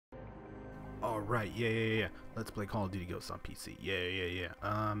right. Yeah. Let's play Call of Duty Ghosts on PC. Yeah.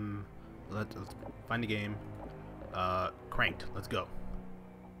 Let's find a game. Cranked. Let's go.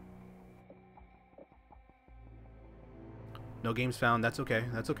 No games found. That's okay.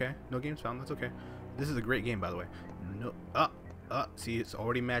 No games found. That's okay. This is a great game, by the way. No. See, it's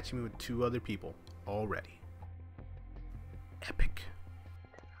already matching me with 2 other people already. Epic.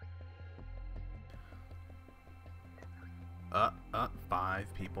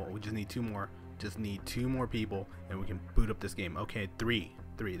 5 people. We just need 2 more. Just need 2 more people, and we can boot up this game. Okay, 3.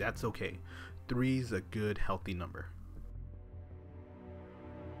 That's okay. 3 is a good, healthy number.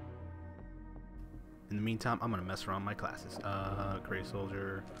 In the meantime, I'm gonna mess around my classes. Gray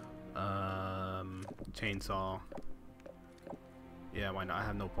Soldier, Chainsaw. Yeah, why not? I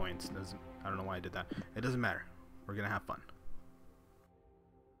have no points. I don't know why I did that. It doesn't matter. We're gonna have fun.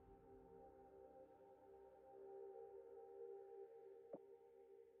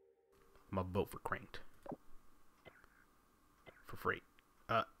 I'm gonna vote for Cranked. For free.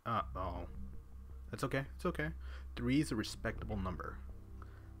 Oh. That's okay. It's okay. 3 is a respectable number.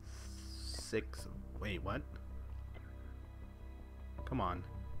 6. Wait, what? Come on.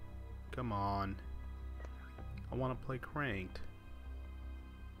 I want to play Cranked.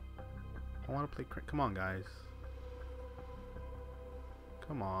 Come on, guys.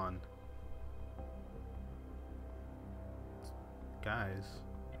 Come on. Guys.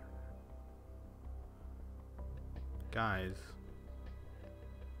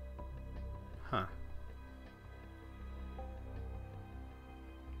 Huh.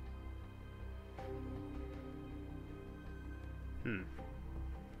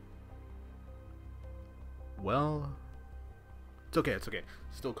 Well, it's okay.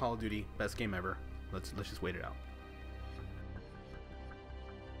 Still Call of Duty, best game ever. Let's just wait it out.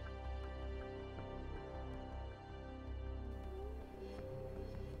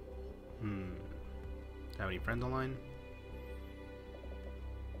 Have any friends online?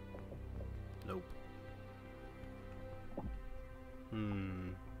 Nope.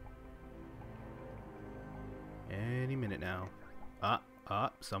 Any minute now.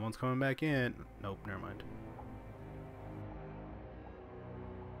 Someone's coming back in. Nope, never mind.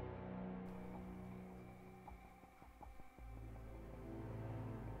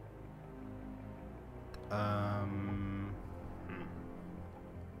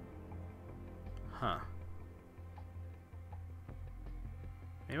 Huh.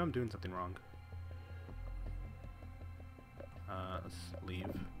 Maybe I'm doing something wrong. Let's leave.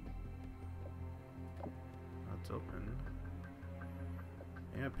 Let's open.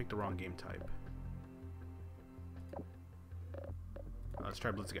 Maybe I picked the wrong game type. Let's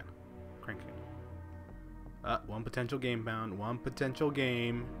try Blitz again. Cranking. One potential game bound. One potential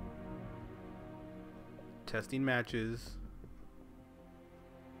game. Testing matches.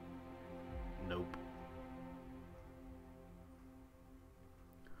 Nope.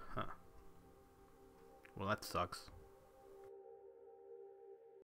 Huh. Well, that sucks.